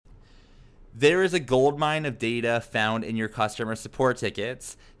There is a goldmine of data found in your customer support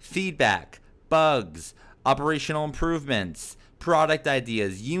tickets, feedback, bugs, operational improvements, product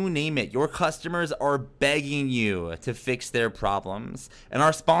ideas, you name it. Your customers are begging you to fix their problems. And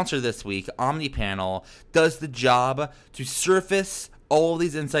our sponsor this week, OmniPanel, does the job to surface all of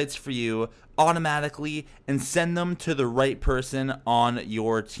these insights for you automatically and send them to the right person on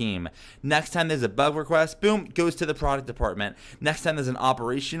your team. Next time there's a bug request, boom, goes to the product department. Next time there's an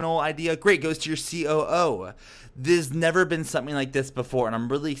operational idea, great, goes to your COO. There's never been something like this before, and I'm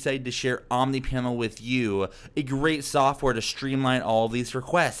really excited to share OmniPanel with you, a great software to streamline all of these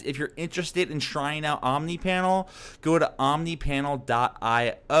requests. If you're interested in trying out OmniPanel, go to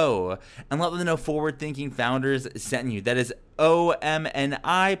omnipanel.io and let them know Forward Thinking Founders sent you. That is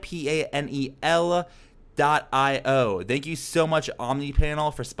OMNIPANEL.io. Thank you so much,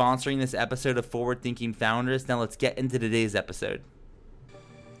 OmniPanel, for sponsoring this episode of Forward Thinking Founders. Now let's get into today's episode.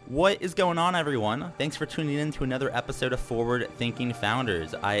 What is going on, everyone? Thanks for tuning in to another episode of Forward Thinking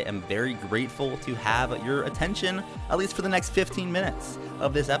Founders. I am very grateful to have your attention, at least for the next 15 minutes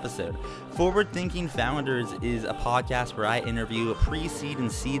of this episode. Forward Thinking Founders is a podcast where I interview pre-seed and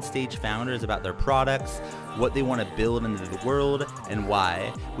seed stage founders about their products, what they want to build into the world, and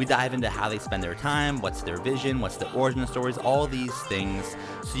why. We dive into how they spend their time, what's their vision, what's their origin stories, all these things,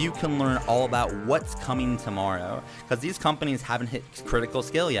 so you can learn all about what's coming tomorrow. Because these companies haven't hit critical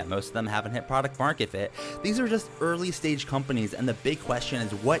scale yet. Most of them haven't hit product market fit. These are just early stage companies, and the big question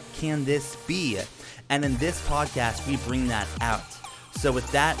is, what can this be? And in this podcast, we bring that out. So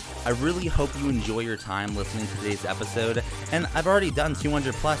with that, I really hope you enjoy your time listening to today's episode. And I've already done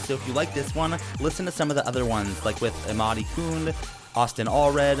 200 plus, so if you like this one, listen to some of the other ones, like with Imadi Kund, Austin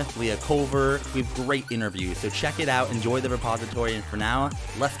Allred, Leah Culver. We have great interviews, so check it out, enjoy the repository, and for now,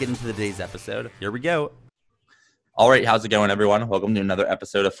 let's get into today's episode. Here we go. All right, how's it going, everyone? Welcome to another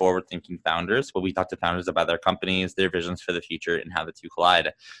episode of Forward Thinking Founders, where we talk to founders about their companies, their visions for the future, and how the two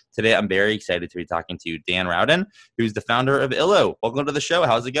collide. Today, I'm very excited to be talking to Dan Rowden, who's the founder of Illo. Welcome to the show.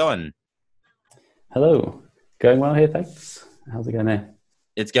 How's it going? Hello. Going well here, thanks. How's it going there?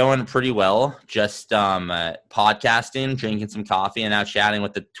 It's going pretty well. Just podcasting, drinking some coffee, and now chatting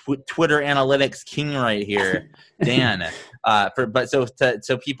with the Twitter analytics king right here, Dan.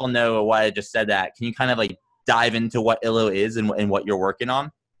 So people know why I just said that. Can you kind of like dive into what Illo is and what you're working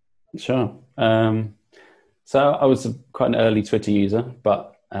on? Sure. So I was quite an early Twitter user,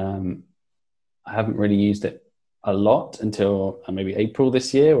 but I haven't really used it a lot until maybe April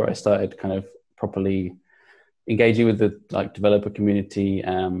this year, where I started kind of properly engaging with the developer community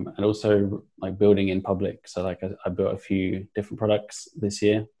and also building in public. So I built a few different products this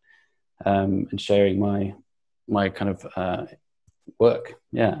year and sharing my kind of work.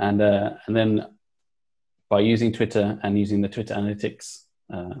 Yeah, and then by using Twitter and using the Twitter Analytics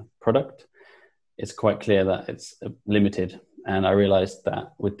product, it's quite clear that it's limited. And I realized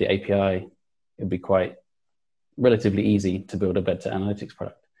that with the API, it'd be quite relatively easy to build a better analytics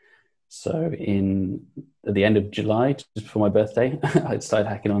product. So at the end of July, just before my birthday, I started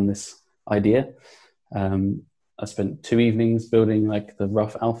hacking on this idea. I spent 2 evenings building the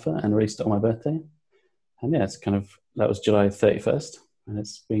rough alpha and released it on my birthday. And yeah, that was July 31st, and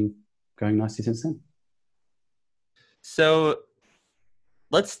it's been going nicely since then. So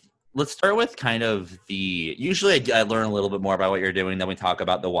let's start with kind of usually I learn a little bit more about what you're doing, then we talk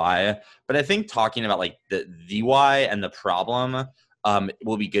about the why. But I think talking about the why and the problem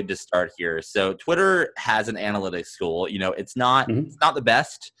will be good to start here. So Twitter has an analytics tool. It's not the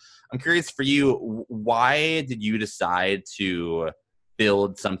best. I'm curious for you, why did you decide to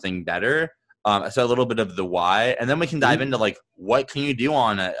build something better? So a little bit of the why, and then we can dive into what can you do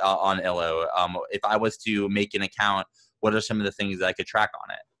on Illo? If I was to make an account, what are some of the things that I could track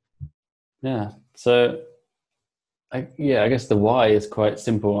on it? Yeah. So I guess the why is quite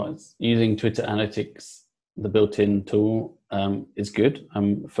simple. It's using Twitter Analytics, the built-in tool, is good.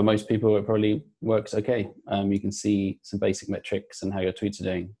 For most people, it probably works okay. You can see some basic metrics and how your tweets are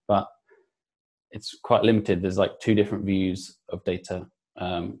doing, but it's quite limited. There's 2 different views of data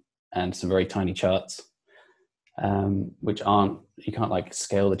and some very tiny charts, which you can't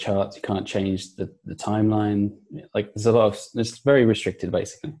scale the charts. You can't change the timeline. It's very restricted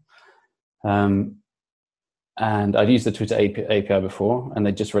basically. And I'd used the Twitter API before, and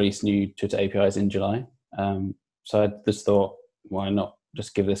they just released new Twitter APIs in July. So I just thought, why not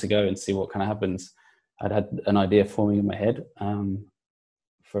just give this a go and see what kind of happens? I'd had an idea forming in my head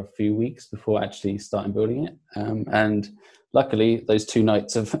for a few weeks before actually starting building it. And luckily, those 2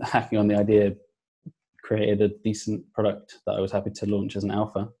 nights of hacking on the idea created a decent product that I was happy to launch as an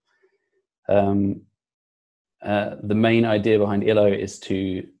alpha. The main idea behind Illo is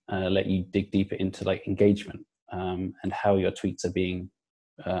to let you dig deeper into like engagement and how your tweets are being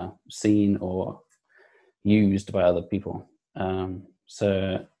seen or used by other people.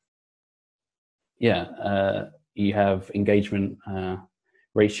 So yeah, you have engagement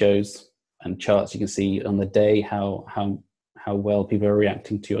ratios and charts. You can see on the day how well people are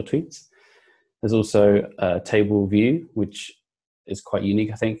reacting to your tweets. There's also a table view, which is quite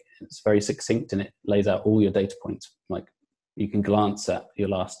unique. I think it's very succinct and it lays out all your data points. Like you can glance at your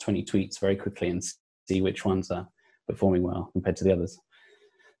last 20 tweets very quickly and see which ones are performing well compared to the others.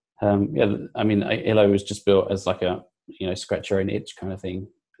 Yeah, I mean, Illo was just built as like a, scratch your own itch kind of thing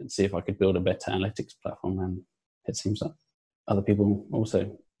and see if I could build a better analytics platform. And it seems that other people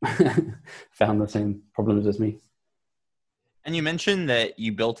also found the same problems as me. And you mentioned that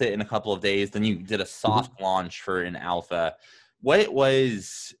you built it in a couple of days, then you did a soft launch for an alpha. What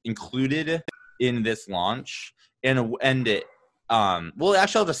was included in this launch? And it, well,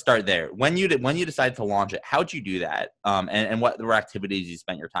 actually, I'll just start there. When you decided to launch it, how'd you do that? And what were activities you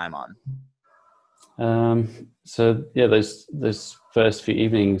spent your time on? So yeah, those first few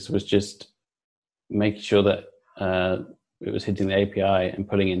evenings was just making sure that it was hitting the API and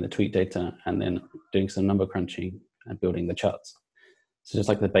pulling in the tweet data, and then doing some number crunching and building the charts. So just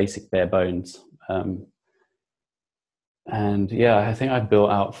like the basic bare bones. And yeah, I think I built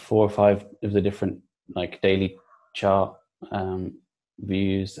out 4 or 5 of the different like daily chart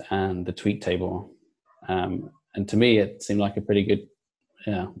views and the tweet table. And to me, it seemed like a pretty good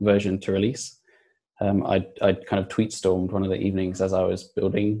version to release. I'd kind of tweet stormed one of the evenings as I was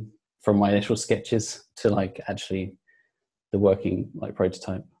building from my initial sketches to like actually the working like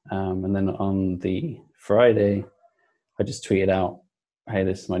prototype. And then on the Friday, I just tweeted out, hey,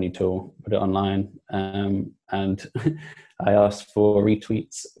 this is my new tool, put it online. And I asked for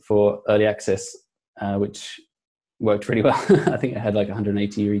retweets for early access, which worked really well. I think it had like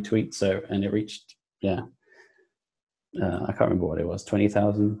 180 retweets. And it reached, I can't remember what it was,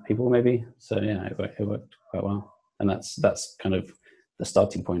 20,000 people maybe. So yeah, it worked quite well. And that's kind of the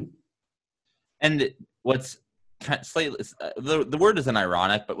starting point. And what's slightly, the word isn't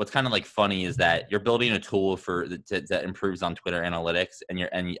ironic, but what's kind of like funny is that you're building a tool that improves on Twitter analytics,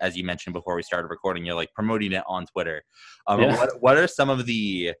 and as you mentioned before we started recording, you're like promoting it on Twitter. What are some of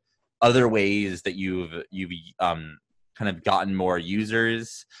the other ways that you've kind of gotten more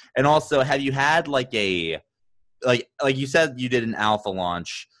users? And also, have you had like like you said you did an alpha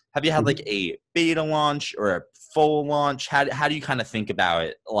launch? Have you had like a beta launch or a full launch? How do you kind of think about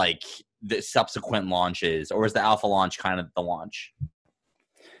it, like the subsequent launches, or is the alpha launch kind of the launch?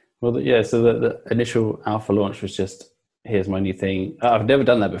 Well, yeah, so the initial alpha launch was just, here's my new thing. I've never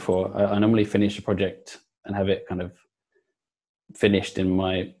done that before. I normally finish a project and have it kind of finished in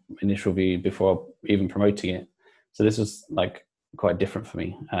my initial view before even promoting it. So this was like quite different for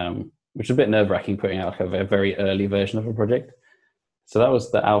me, which is a bit nerve-wracking putting out like a very early version of a project. So that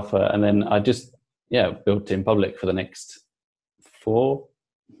was the alpha. And then I just, built it in public for the next 4,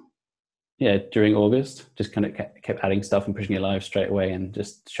 during August, just kind of kept adding stuff and pushing it live straight away and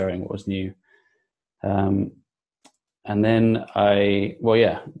just showing what was new. And then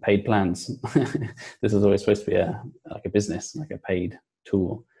paid plans. This was always supposed to be like a business, like a paid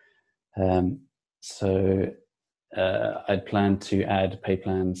tool. So I'd planned to add paid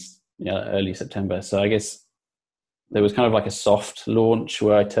plans early September. So I guess there was kind of like a soft launch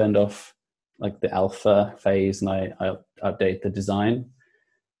where I turned off like the alpha phase and I updated the design.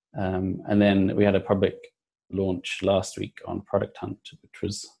 And then we had a public launch last week on Product Hunt, which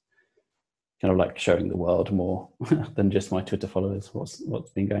was kind of like showing the world more than just my Twitter followers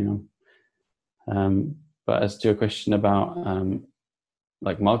what's been going on. But as to your question about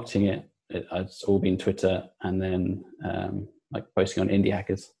like marketing it's all been Twitter, and then like posting on indie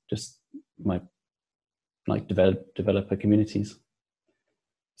hackers, just my like developer communities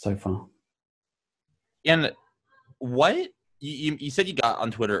so far. And what you said you got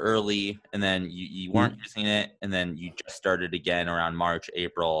on Twitter early, and then you weren't using it, and then you just started again around March,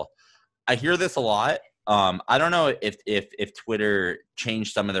 April. I hear this a lot. I don't know if Twitter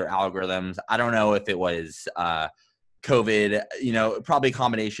changed some of their algorithms. I don't know if it was COVID, probably a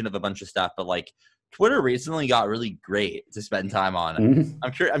combination of a bunch of stuff, but like Twitter recently got really great to spend time on.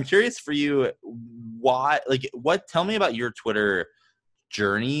 Mm-hmm. I'm curious for you, tell me about your Twitter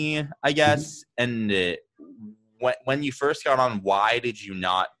journey, I guess. Mm-hmm. And when you first got on, why were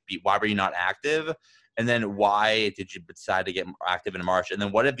you not active? And then why did you decide to get more active in March? And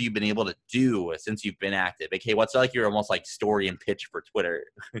then what have you been able to do since you've been active? Okay, what's like your almost like story and pitch for Twitter?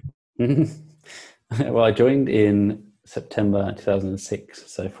 Well, I joined in September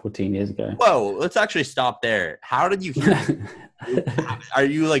 2006, so 14 years ago. Whoa, let's actually stop there. How did you hear? Are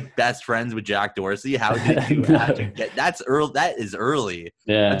you like best friends with Jack Dorsey? How did you No. actually get? That's early. That is early. How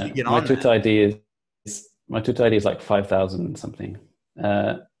did Yeah, you get my on Twitter that? ID is like 5,000 something,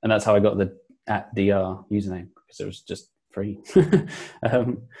 and that's how I got the @dr username, because it was just free.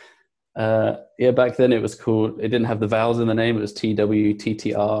 um, yeah, back then it was cool. It didn't have the vowels in the name. It was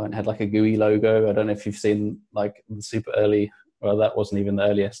TWTTR and had like a GUI logo. I don't know if you've seen like the super early. Well, that wasn't even the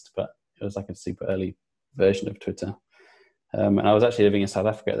earliest, but it was like a super early version of Twitter. And I was actually living in South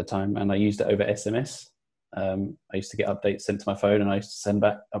Africa at the time, and I used it over SMS. I used to get updates sent to my phone, and I used to send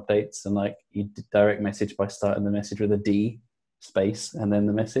back updates, and like you direct message by starting the message with a D space and then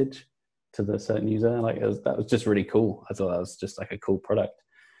the message to the certain user. Like that was just really cool. I thought that was just like a cool product.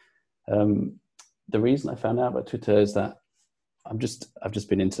 The reason I found out about Twitter is that I've just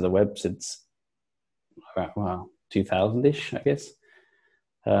been into the web since 2000-ish, I guess.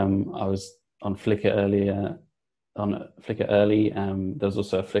 I was on Flickr earlier. On Flickr early, there was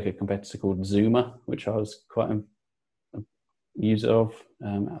also a Flickr competitor called Zoomer, which I was quite a user of,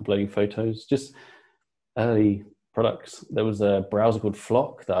 uploading photos. Just early products. There was a browser called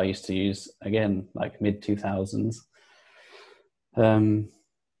Flock that I used to use, again, like mid 2000s.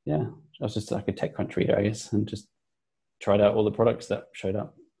 Yeah, I was just like a TechCrunch reader, I guess, and just tried out all the products that showed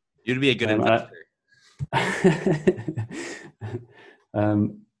up. You'd be a good investor.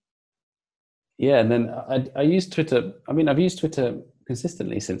 Yeah, and then I used Twitter. I mean, I've used Twitter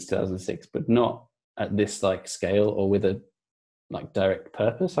consistently since 2006, but not at this like scale or with a like direct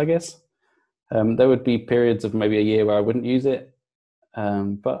purpose, I guess. There would be periods of maybe a year where I wouldn't use it,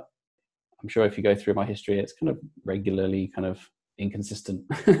 but I'm sure if you go through my history, it's kind of regularly kind of inconsistent.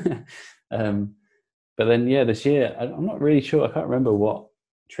 But then, yeah, this year, I'm not really sure. I can't remember what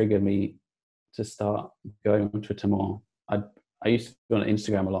triggered me to start going on Twitter more. I used to be on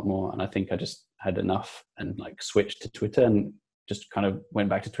Instagram a lot more, and I think I just had enough and like switched to Twitter and just kind of went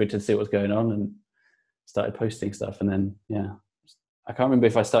back to Twitter to see what was going on and started posting stuff. And then, yeah, I can't remember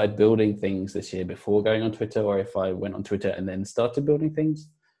if I started building things this year before going on Twitter or if I went on Twitter and then started building things,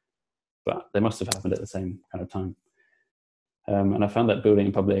 but they must have happened at the same kind of time. And I found that building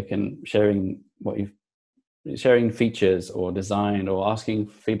in public and sharing sharing features or design or asking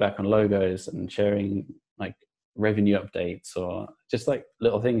feedback on logos and sharing like revenue updates or just like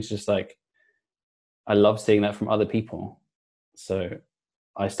little things, just like I love seeing that from other people. So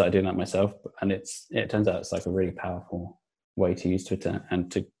I started doing that myself, and it turns out it's like a really powerful way to use Twitter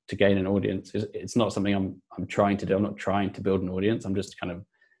and to gain an audience. It's not something I'm trying to do. I'm not trying to build an audience. I'm just kind of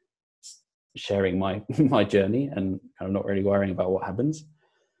sharing my journey and kind of not really worrying about what happens.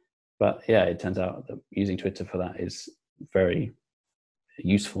 But yeah, it turns out that using Twitter for that is very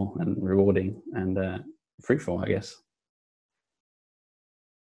useful and rewarding and fruitful, I guess.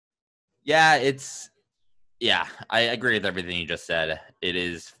 Yeah, I agree with everything you just said. It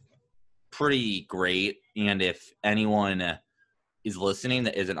is pretty great. And if anyone is listening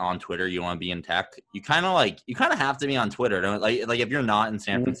that isn't on Twitter, you want to be in tech, you kind of have to be on Twitter. Don't like if you're not in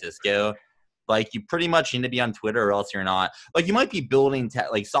San Francisco, like you pretty much need to be on Twitter or else you're not. Like you might be building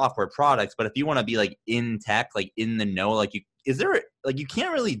like software products, but if you want to be like in tech, like in the know, like you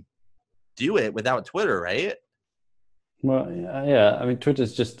can't really do it without Twitter, right? Well, yeah. I mean,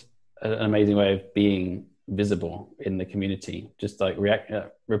 Twitter's just an amazing way of being visible in the community. Just like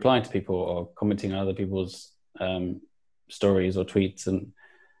replying to people or commenting on other people's stories or tweets, and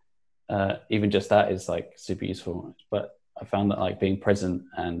even just that is like super useful. But I found that like being present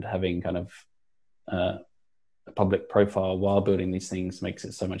and having kind of a public profile while building these things makes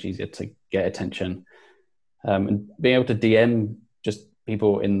it so much easier to get attention, and being able to DM just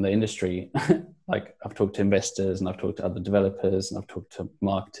people in the industry. Like I've talked to investors and I've talked to other developers and I've talked to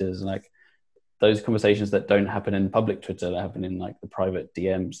marketers, and like those conversations that don't happen in public Twitter, that happen in like the private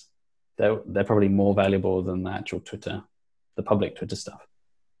DMs, they're probably more valuable than the actual Twitter, the public Twitter stuff.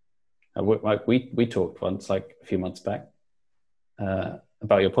 Like we talked once, like a few months back,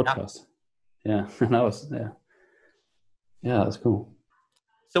 about your podcast. Yeah, and that was that's cool.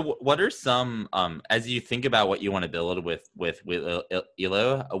 So what are some as you think about what you want to build with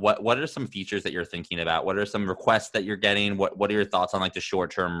Elo, what are some features that you're thinking about? What are some requests that you're getting? What are your thoughts on like the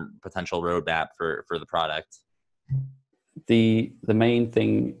short-term potential roadmap for the product? The main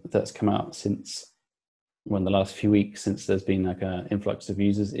thing that's come out since the last few weeks, since there's been like an influx of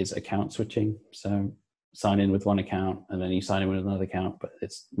users, is account switching. So sign in with one account and then you sign in with another account, but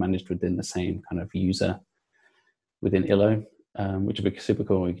it's managed within the same kind of user within Elo. Which would be super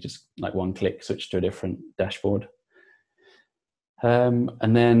cool. You could just like one click switch to a different dashboard. And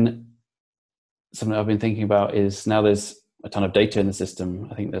then something I've been thinking about is now there's a ton of data in the system.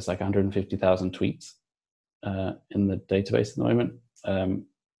 I think there's like 150,000 tweets in the database at the moment.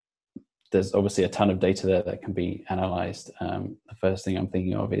 There's obviously a ton of data there that can be analyzed. The first thing I'm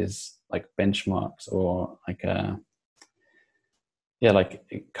thinking of is like benchmarks or like like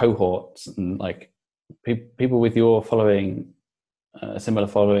cohorts, and like people with your following, similar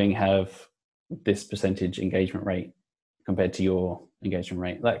following, have this percentage engagement rate compared to your engagement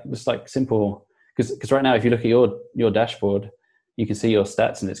rate. Like just like simple, because right now if you look at your dashboard, you can see your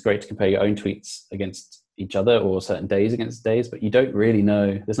stats, and it's great to compare your own tweets against each other or certain days against days, but you don't really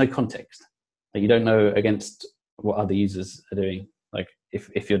know, there's no context. Like you don't know against what other users are doing, like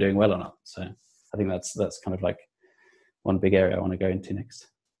if you're doing well or not. So I think that's kind of like one big area I want to go into next.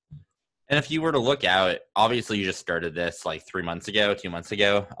 And if you were to look out, obviously you just started this like 3 months ago, 2 months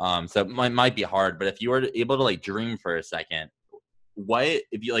ago. So it might be hard, but if you were able to like dream for a second, what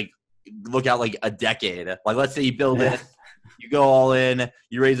if you like look out like a decade? Like let's say you build it, you go all in,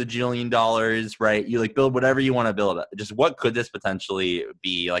 you raise $1 jillion, right? You like build whatever you want to build. Just what could this potentially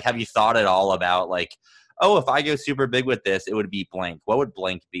be? Like, have you thought at all about like, oh, if I go super big with this, it would be blank. What would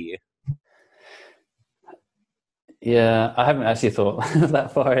blank be? Yeah, I haven't actually thought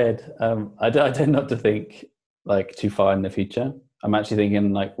that far ahead. I tend not to think like too far in the future. I'm actually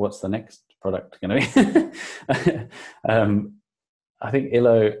thinking like, what's the next product going to be? I think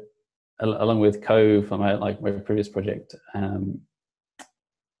Illo, along with Cove, my previous project,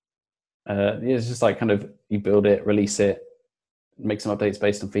 it's just like kind of you build it, release it, make some updates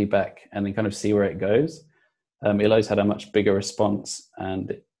based on feedback, and then kind of see where it goes. Illo's had a much bigger response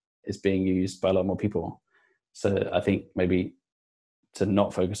and is being used by a lot more people. So I think maybe to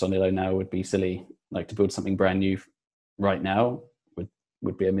not focus on Illo now would be silly. Like to build something brand new right now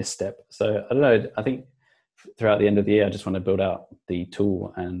would be a misstep. So I don't know. I think throughout the end of the year, I just want to build out the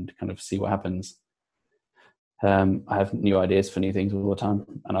tool and kind of see what happens. I have new ideas for new things all the time,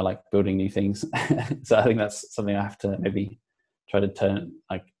 and I like building new things. So I think that's something I have to maybe try to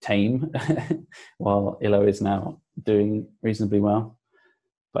tame while Illo is now doing reasonably well.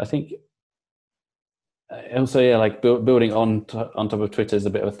 But I think also, like building on top of Twitter is a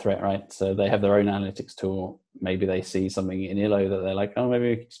bit of a threat, right? So they have their own analytics tool. Maybe they see something in Illo that they're like, oh,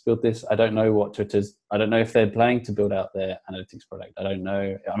 maybe we can just build this. I don't know I don't know if they're planning to build out their analytics product. I don't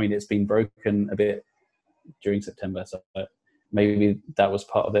know. I mean, it's been broken a bit during September, so maybe that was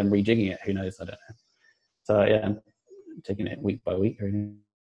part of them rejigging it. Who knows? I don't know. So yeah, I'm taking it week by week.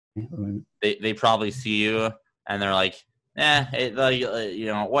 They probably see you and they're like,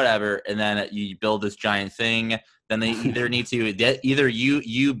 whatever. And then you build this giant thing. Then they either need to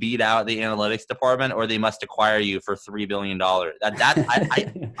you beat out the analytics department, or they must acquire you for $3 billion. I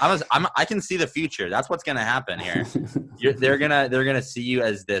can see the future. That's what's gonna happen here. They're gonna see you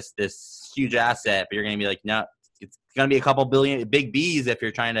as this huge asset, but you're gonna be like, no, it's gonna be a couple billion big B's if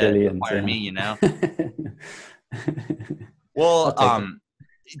you're trying to acquire me. You know. Well,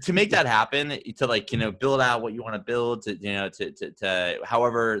 to make that happen, to build out what you want to build, to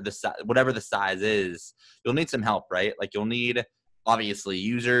however whatever the size is, you'll need some help, right? Like you'll need obviously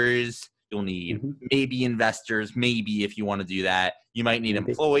users, you'll need maybe investors, maybe if you want to do that, you might need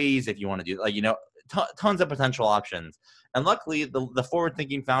employees if you want to do tons of potential options. And luckily, the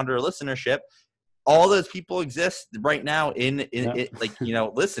forward-thinking founder listenership, all those people exist right now in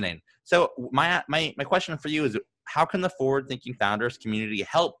listening. So my question for you is, how can the forward-thinking founders community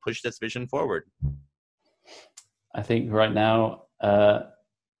help push this vision forward? I think right now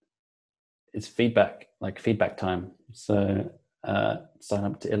it's feedback time. So sign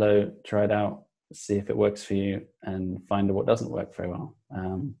up to Illo, try it out, see if it works for you, and find what doesn't work very well.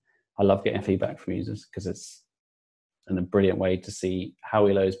 I love getting feedback from users because it's a brilliant way to see how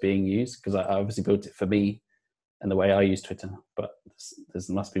Illo is being used, because I obviously built it for me and the way I use Twitter, but there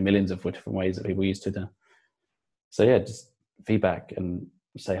must be millions of different ways that people use Twitter. So yeah, just feedback and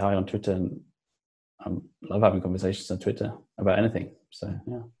say hi on Twitter, and I love having conversations on Twitter about anything. So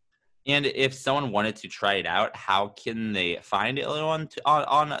yeah. And if someone wanted to try it out, how can they find Illo on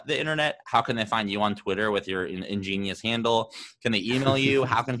the internet? How can they find you on Twitter with your ingenious handle? Can they email you?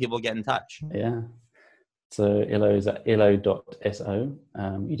 How can people get in touch? Yeah. So Illo is at illo.so.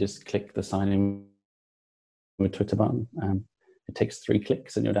 You just click the sign in with Twitter button. It takes 3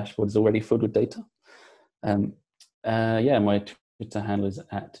 clicks and your dashboard is already filled with data. My Twitter handle is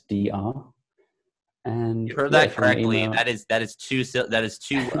 @dr. And you heard that correctly. That is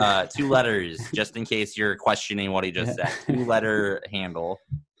two letters, just in case you're questioning what he just said. 2-letter handle.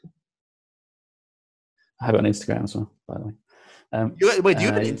 I have it on Instagram as well, by the way. Do you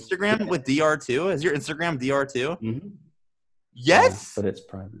have an Instagram with DR2? Is your Instagram DR2? Mm-hmm. Yes, but it's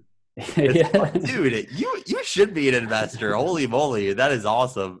private. Yeah. Dude, you should be an investor. Holy moly, that is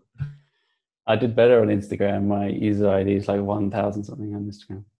awesome. I did better on Instagram. My user ID is like 1,000 something on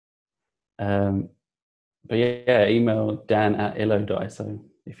Instagram. But yeah, email dan@illo.so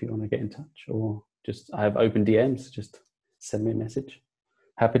if you want to get in touch, or just I have open DMs. Just send me a message.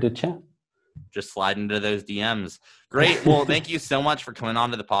 Happy to chat. Just slide into those DMs. Great. Well, thank you so much for coming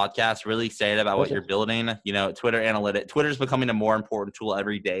on to the podcast. Really excited about what you're building. You know, Twitter's becoming a more important tool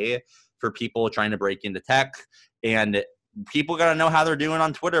every day for people trying to break into tech, and people got to know how they're doing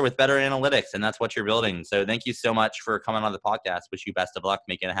on Twitter with better analytics, and that's what you're building. So thank you so much for coming on the podcast. Wish you best of luck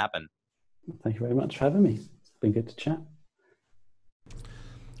making it happen. Thank you very much for having me. It's been good to chat.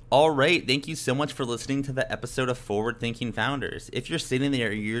 All right. Thank you so much for listening to the episode of Forward Thinking Founders. If you're sitting there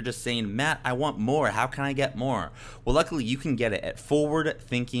and you're just saying, Matt, I want more. How can I get more? Well, luckily you can get it at Forward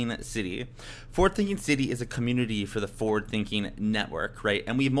Thinking City. Forward Thinking City is a community for the Forward Thinking Network, right?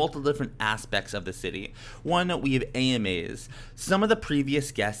 And we have multiple different aspects of the city. One, we have AMAs. Some of the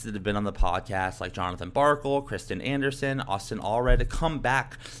previous guests that have been on the podcast, like Jonathan Barkle, Kristen Anderson, Austin Allred, come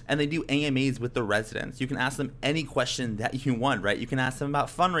back and they do AMAs with the residents. You can ask them any question that you want, right? You can ask them about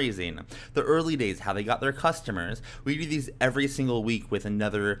fundraising, the early days, how they got their customers. We do these every single week with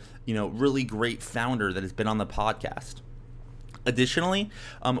another, really great founder that has been on the podcast. Additionally,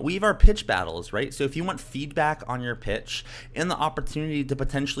 we have our pitch battles, right? So if you want feedback on your pitch and the opportunity to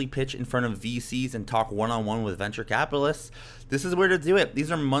potentially pitch in front of VCs and talk one-on-one with venture capitalists, this is where to do it. These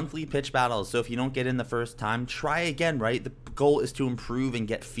are monthly pitch battles. So if you don't get in the first time, try again, right? The goal is to improve and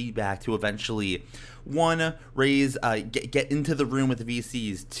get feedback to eventually, 1, raise, get into the room with the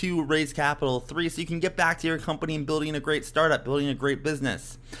VCs, 2, raise capital, 3, so you can get back to your company and building a great startup, building a great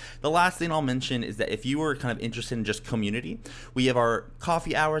business. The last thing I'll mention is that if you are kind of interested in just community, we have our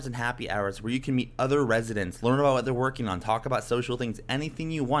coffee hours and happy hours where you can meet other residents, learn about what they're working on, talk about social things,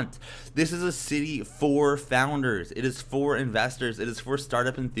 anything you want. This is a city for founders. It is for investors. It is for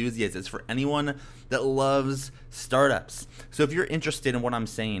startup enthusiasts. It's for anyone that loves startups. So if you're interested in what I'm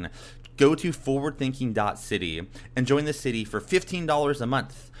saying, go to forwardthinking.city and join the city for $15 a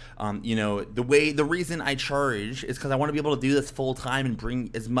month. The reason I charge is because I want to be able to do this full time and bring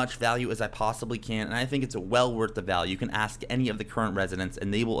as much value as I possibly can. And I think it's well worth the value. You can ask any of the current residents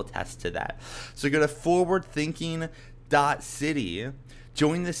and they will attest to that. So go to forwardthinking.city,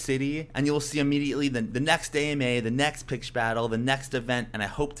 join the city, and you'll see immediately the next AMA, the next pitch battle, the next event, and I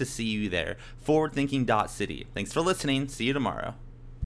hope to see you there. Forwardthinking.city. Thanks for listening. See you tomorrow.